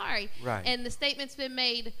was sorry. Right. And the statement's been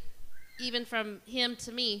made even from him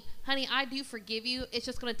to me, honey, I do forgive you. It's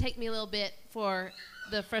just going to take me a little bit for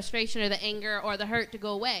the frustration or the anger or the hurt to go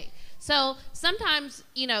away. So sometimes,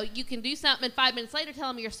 you can do something and 5 minutes later tell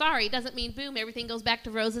them you're sorry. It doesn't mean, boom, everything goes back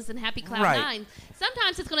to roses and happy cloud nine.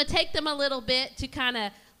 Sometimes it's going to take them a little bit to kind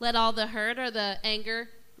of let all the hurt or the anger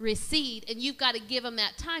recede, and you've got to give them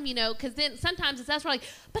that time, because then sometimes it's us, we're like,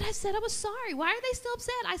 but I said I was sorry. Why are they still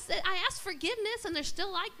upset? I asked forgiveness, and they're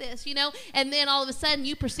still like this, and then all of a sudden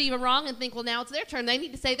you perceive them wrong and think, well, now it's their turn. They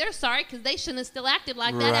need to say they're sorry because they shouldn't have still acted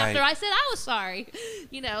like that after I said I was sorry,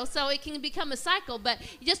 so it can become a cycle. But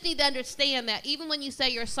you just need to understand that even when you say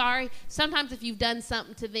you're sorry, sometimes if you've done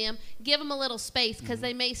something to them, give them a little space because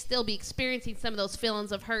they may still be experiencing some of those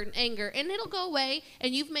feelings of hurt and anger, and it'll go away,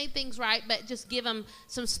 and you've made things right, but just give them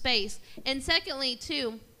some space. And secondly,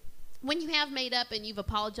 too, when you have made up and you've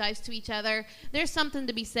apologized to each other, there's something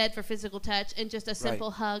to be said for physical touch and just a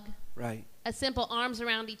simple hug. Right. A simple arms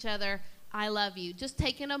around each other, I love you. Just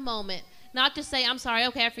taking a moment, not to say, I'm sorry,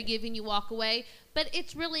 okay, I forgive you, and you walk away. But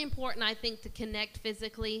it's really important, I think, to connect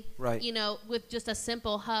physically, with just a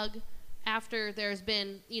simple hug after there's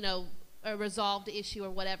been, a resolved issue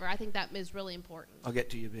or whatever. I think that is really important. I'll get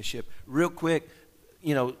to you, Bishop. Real quick.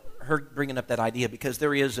 her bringing up that idea, because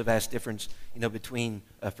there is a vast difference, between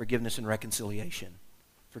forgiveness and reconciliation.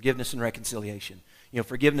 Forgiveness and reconciliation.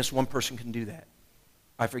 Forgiveness, one person can do that.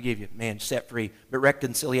 I forgive you, man, set free. But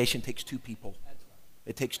reconciliation takes two people.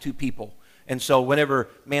 It takes two people. And so whenever,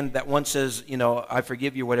 man, that one says, I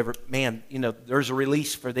forgive you, whatever, man, there's a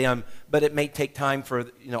release for them. But it may take time for,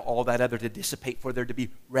 all that other to dissipate, for there to be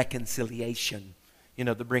reconciliation.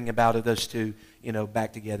 The bring about of those two,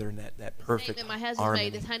 back together in that perfect that my husband harmony.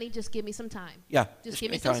 made is, honey, just give me some time. Yeah. Just give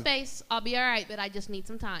me some space. I'll be all right, but I just need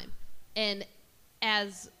some time. And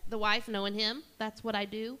as the wife, knowing him, that's what I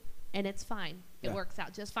do, and it's fine. It works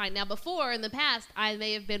out just fine. Now, before, in the past, I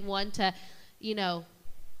may have been one to,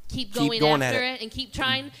 keep going after it and keep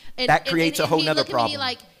trying. And that creates a whole other problem. Me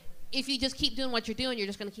like, if you just keep doing what you're doing, you're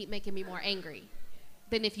just going to keep making me more angry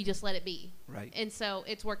than if you just let it be. Right. And so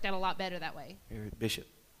it's worked out a lot better that way. Here, Bishop.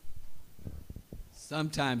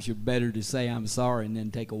 Sometimes you're better to say I'm sorry and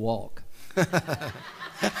then take a walk. 3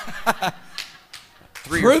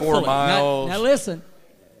 or 4 miles. Now listen,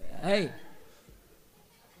 hey,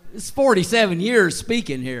 it's 47 years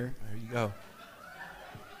speaking here. There you go.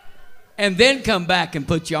 And then come back and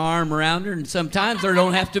put your arm around her, and sometimes there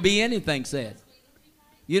don't have to be anything said.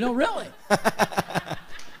 Really.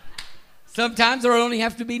 Sometimes there only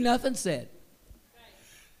have to be nothing said.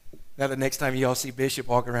 Now the next time you all see Bishop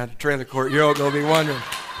walking around the trailer court, you're all going to be wondering,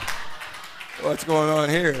 what's going on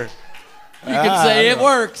here? You can say it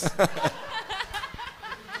works.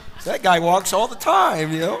 That guy walks all the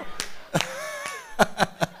time,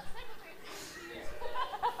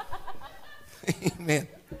 Amen.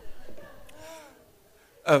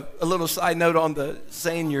 A little side note on the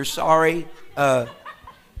saying you're sorry. Now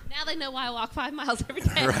they know why I walk 5 miles every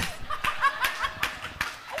day. Right.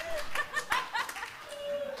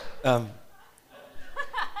 I'm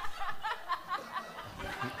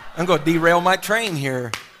going to derail my train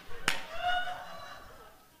here.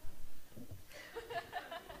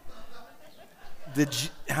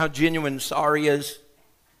 How genuine sorry is,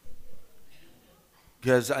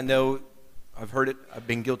 because I know I've heard it, I've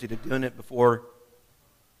been guilty of doing it before.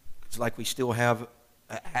 It's like we still have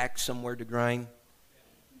an axe somewhere to grind,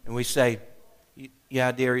 and we say,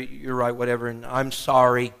 yeah, dear, you're right, whatever, and I'm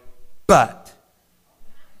sorry, but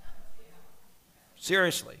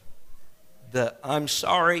seriously, the I'm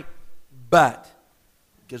sorry, but,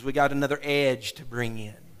 because we got another edge to bring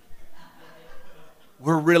in.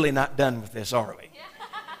 We're really not done with this, are we?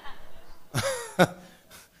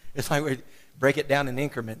 It's like we break it down in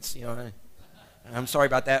increments, I'm sorry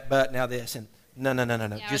about that, but now this, and no.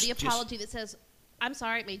 Yeah, or the apology that says, I'm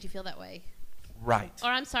sorry it made you feel that way. Right. Or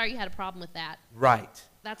I'm sorry you had a problem with that. Right.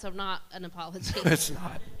 That's not an apology. It's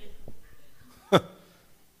not.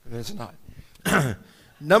 It's not.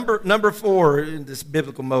 Number 4 in this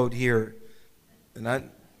biblical mode here, and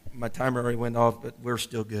my timer already went off, but we're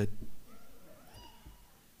still good.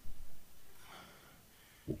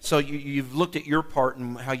 So you've looked at your part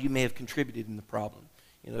and how you may have contributed in the problem.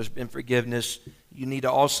 There's been forgiveness. You need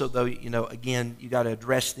to also, though, again, you got to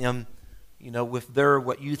address them, with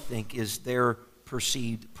what you think is their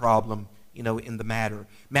perceived problem, in the matter.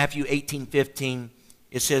 Matthew 18:15,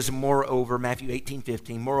 it says, moreover, Matthew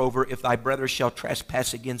 18:15, moreover, if thy brother shall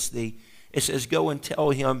trespass against thee, it says, go and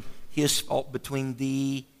tell him his fault between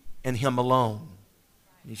thee and him alone.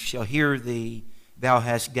 He shall hear thee, thou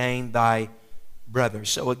hast gained thy brother.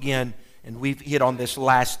 So again, and we've hit on this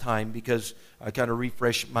last time because I kind of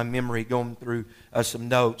refreshed my memory going through some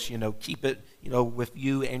notes. Keep it, with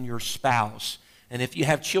you and your spouse. And if you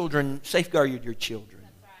have children, safeguard your children.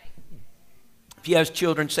 That's right. If you have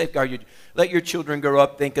children, safeguard let your children grow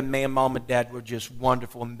up thinking, man, mom and dad were just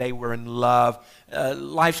wonderful and they were in love.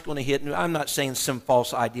 Life's going to hit. And I'm not saying some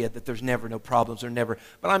false idea that there's never no problems or never.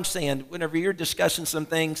 But I'm saying whenever you're discussing some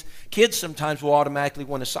things, kids sometimes will automatically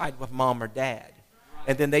want to side with mom or dad.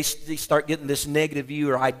 And then they start getting this negative view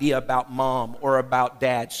or idea about mom or about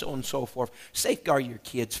dad, so on and so forth. Safeguard your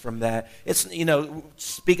kids from that. It's,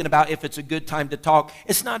 speaking about if it's a good time to talk,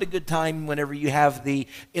 it's not a good time whenever you have the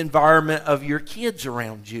environment of your kids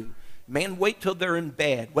around you. Man, wait till they're in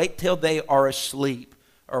bed. Wait till they are asleep.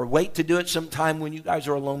 Or wait to do it sometime when you guys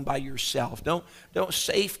are alone by yourself. Don't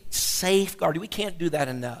safeguard. We can't do that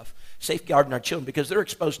enough. Safeguarding our children because they're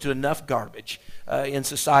exposed to enough garbage in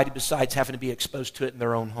society besides having to be exposed to it in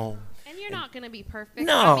their own home. And you're not going to be perfect.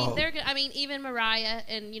 No. I mean, even Mariah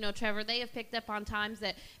and, Trevor, they have picked up on times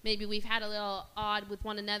that maybe we've had a little odd with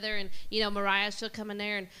one another. And, Mariah, she'll come in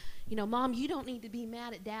there and, Mom, you don't need to be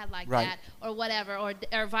mad at Dad like Right. that, or whatever,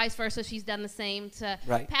 or vice versa. She's done the same to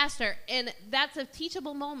Right. Pastor. And that's a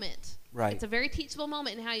teachable moment. Right. It's a very teachable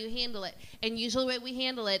moment in how you handle it. And usually the way we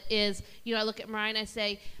handle it is, I look at Mariah and I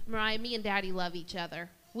say, Mariah, me and Daddy love each other.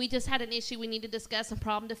 We just had an issue we need to discuss, a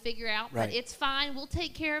problem to figure out, Right. but it's fine. We'll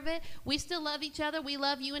take care of it. We still love each other. We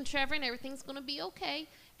love you and Trevor, and everything's going to be okay.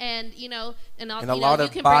 And, and a lot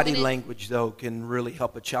of body language, though, can really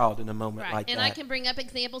help a child in a moment right. like and that. I can bring up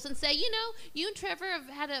examples and say, you and Trevor have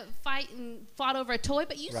had a fight and fought over a toy,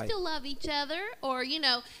 but you Right. still love each other, or,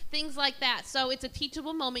 things like that. So it's a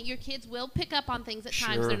teachable moment. Your kids will pick up on things at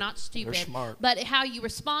times. Sure. They're not stupid. They're smart. But how you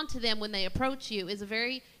respond to them when they approach you is a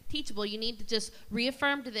very teachable. You need to just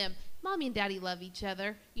reaffirm to them, Mommy and Daddy love each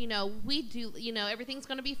other. We do, everything's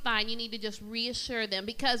going to be fine. You need to just reassure them,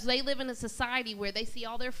 because they live in a society where they see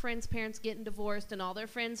all their friends' parents getting divorced and all their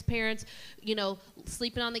friends' parents,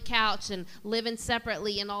 sleeping on the couch and living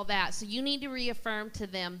separately and all that. So you need to reaffirm to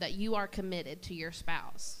them that you are committed to your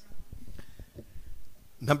spouse.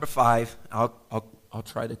 Number 5, I'll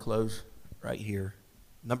try to close right here.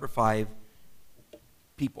 Number 5,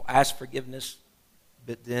 people ask forgiveness,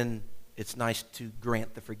 but then it's nice to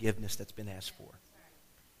grant the forgiveness that's been asked for.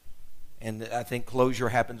 And I think closure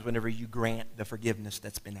happens whenever you grant the forgiveness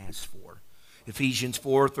that's been asked for. Ephesians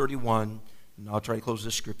 4:31, and I'll try to close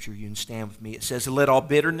this scripture. You can stand with me. It says, let all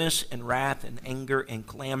bitterness and wrath and anger and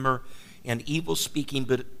clamor and evil speaking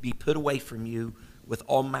be put away from you with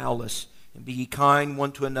all malice. And be ye kind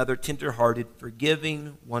one to another, tenderhearted,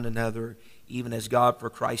 forgiving one another, even as God for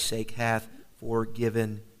Christ's sake hath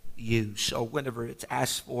forgiven you. So whenever it's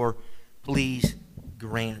asked for, please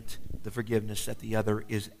grant the forgiveness that the other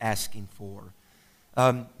is asking for.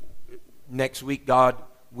 Next week, God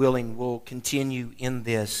willing, we'll continue in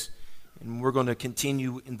this. And we're going to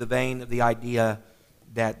continue in the vein of the idea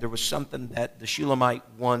that there was something that the Shulamite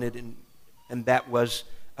wanted, and that was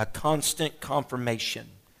a constant confirmation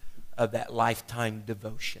of that lifetime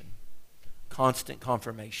devotion. Constant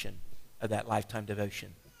confirmation of that lifetime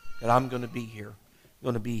devotion. That I'm going to be here. I'm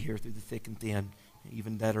going to be here through the thick and thin,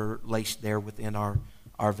 even that are laced there within our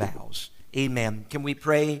vows. Amen. Can we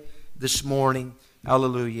pray this morning,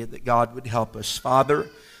 hallelujah, that God would help us. Father,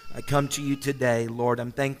 I come to you today, Lord.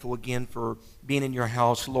 I'm thankful again for being in your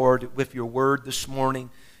house, Lord, with your word this morning.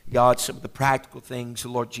 God, some of the practical things,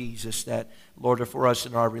 Lord Jesus, that, Lord, are for us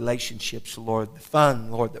in our relationships, Lord. The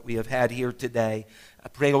fun, Lord, that we have had here today. I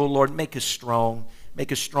pray, oh Lord, make us strong.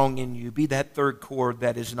 Make us strong in you. Be that third cord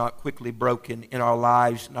that is not quickly broken in our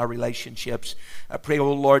lives and our relationships. I pray,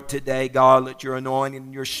 oh Lord, today, God, let your anointing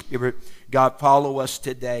and your spirit, God, follow us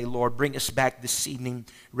today. Lord, bring us back this evening,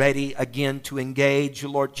 ready again to engage,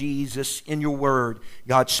 Lord Jesus, in your word.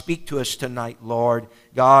 God, speak to us tonight, Lord.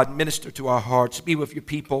 God, minister to our hearts. Be with your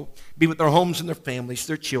people. Be with their homes and their families,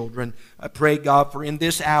 their children. I pray, God, for in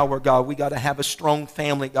this hour, God, we got to have a strong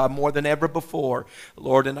family, God, more than ever before.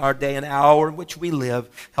 Lord, in our day and hour in which we live,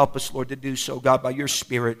 help us, Lord, to do so, God, by your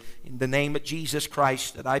Spirit. In the name of Jesus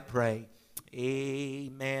Christ that I pray.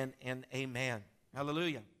 Amen and amen.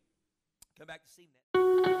 Hallelujah. Come back to see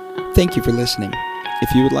that. Thank you for listening.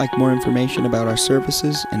 If you would like more information about our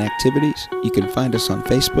services and activities, you can find us on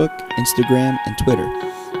Facebook, Instagram, and Twitter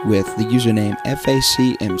with the username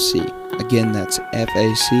FACMC. Again, that's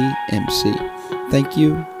FACMC. Thank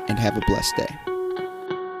you, and have a blessed day.